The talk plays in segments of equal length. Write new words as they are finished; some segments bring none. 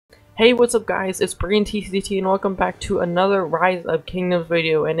Hey, what's up guys, it's BraydenTCT and welcome back to another Rise of Kingdoms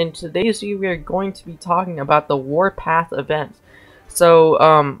video, and in today's video we are going to be talking about the WARPATH event.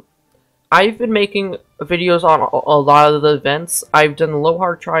 So, I've been making videos on a lot of the events. I've done the low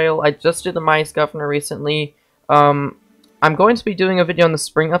hard trial, I just did the Mice Governor recently. I'm going to be doing a video on the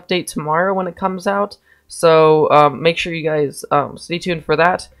spring update tomorrow when it comes out, so make sure you guys stay tuned for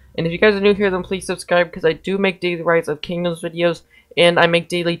that. And if you guys are new here, then please subscribe, because I do make daily Rise of Kingdoms videos, and I make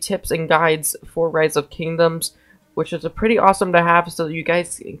daily tips and guides for Rise of Kingdoms, which is pretty awesome to have, so you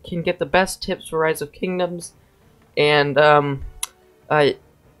guys can get the best tips for Rise of Kingdoms. And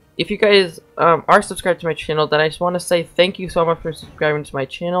if you guys are subscribed to my channel, then I just want to say thank you so much for subscribing to my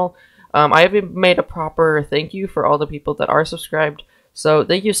channel. I haven't made a proper thank you for all the people that are subscribed, so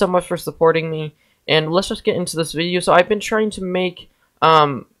thank you so much for supporting me. And let's just get into this video. So I've been trying to make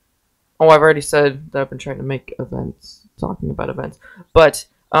oh, I've already said that I've been trying to make events, talking about events, but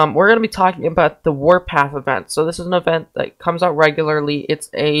we're going to be talking about the WARPATH event. So this is an event that comes out regularly.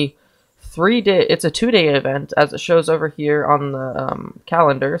 It's a 2-day event, as it shows over here on the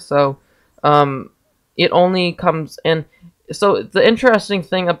calendar. So it only comes in. So the interesting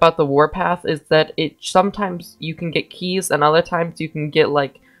thing about the WARPATH is that sometimes you can get keys, and other times you can get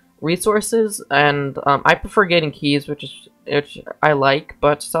like resources, and I prefer getting keys, which I like,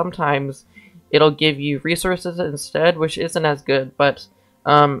 but sometimes it'll give you resources instead, which isn't as good. But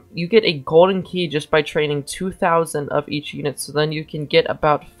you get a golden key just by training 2,000 of each unit, so then you can get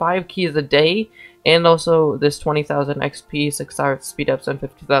about 5 keys a day, and also this 20,000 XP, 6 hour speed ups, and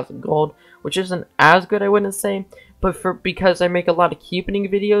 50,000 gold, which isn't as good, I wouldn't say, but because I make a lot of keeping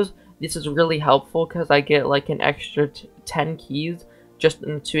videos, this is really helpful, because I get like an extra 10 keys just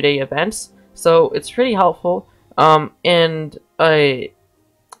in 2-day events, so it's pretty helpful. And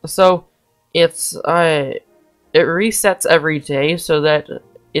so it's it resets every day, so that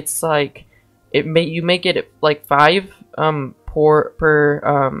it's like you make it like 5 per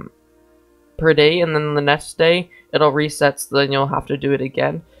day, and then the next day it'll reset, so then you'll have to do it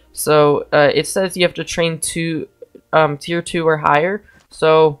again. So it says you have to train tier 2 or higher.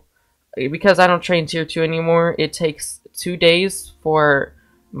 So because I don't train tier 2 anymore, it takes 2 days for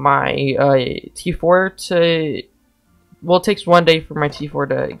my T4 to, well, it takes 1 day for my T4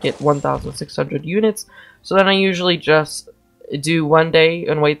 to get 1,600 units, so then I usually just do 1 day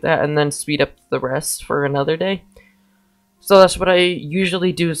and wait that, and then speed up the rest for another day. So that's what I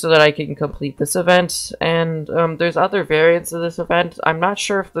usually do, so that I can complete this event. And there's other variants of this event. I'm not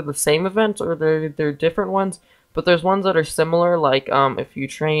sure if they're the same event or they're different ones, but there's ones that are similar, like if you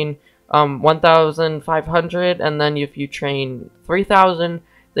train 1,500, and then if you train 3,000,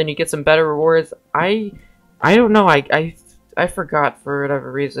 then you get some better rewards. I don't know, I forgot for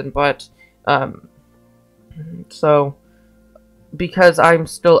whatever reason, but so because I'm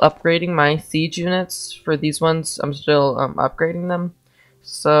still upgrading my siege units for these ones, I'm still upgrading them.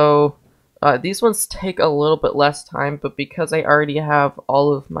 So these ones take a little bit less time, but because I already have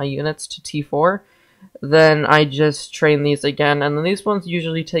all of my units to T4, then I just train these again, and then these ones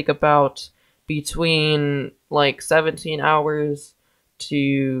usually take about between like 17 hours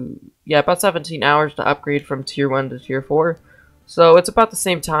to, yeah, about 17 hours to upgrade from tier 1 to tier 4. So it's about the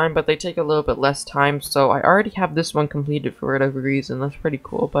same time, but they take a little bit less time. So I already have this one completed for whatever reason. That's pretty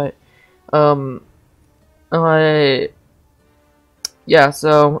cool. But yeah,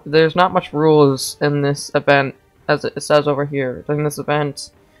 so there's not much rules in this event, as it says over here. In this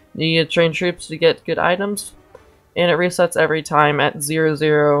event, you need to train troops to get good items, and it resets every time at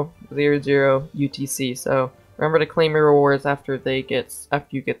 0000 UTC. So remember to claim your rewards after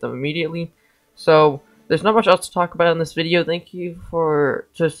you get them immediately. So there's not much else to talk about in this video. Thank you for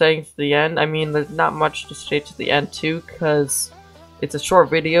just staying to the end. I mean, there's not much to stay to the end too, because it's a short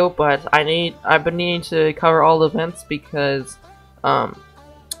video, but I've been needing to cover all the events because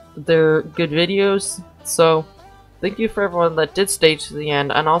they're good videos. So thank you for everyone that did stay to the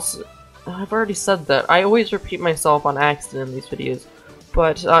end. And also, I've already said that. I always repeat myself on accident in these videos.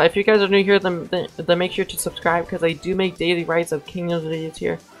 But if you guys are new here, then make sure to subscribe, because I do make daily Rise of Kingdoms videos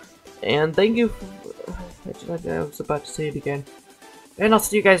here. And thank you for, I was about to say it again. And I'll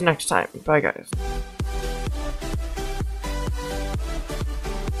see you guys next time. Bye, guys.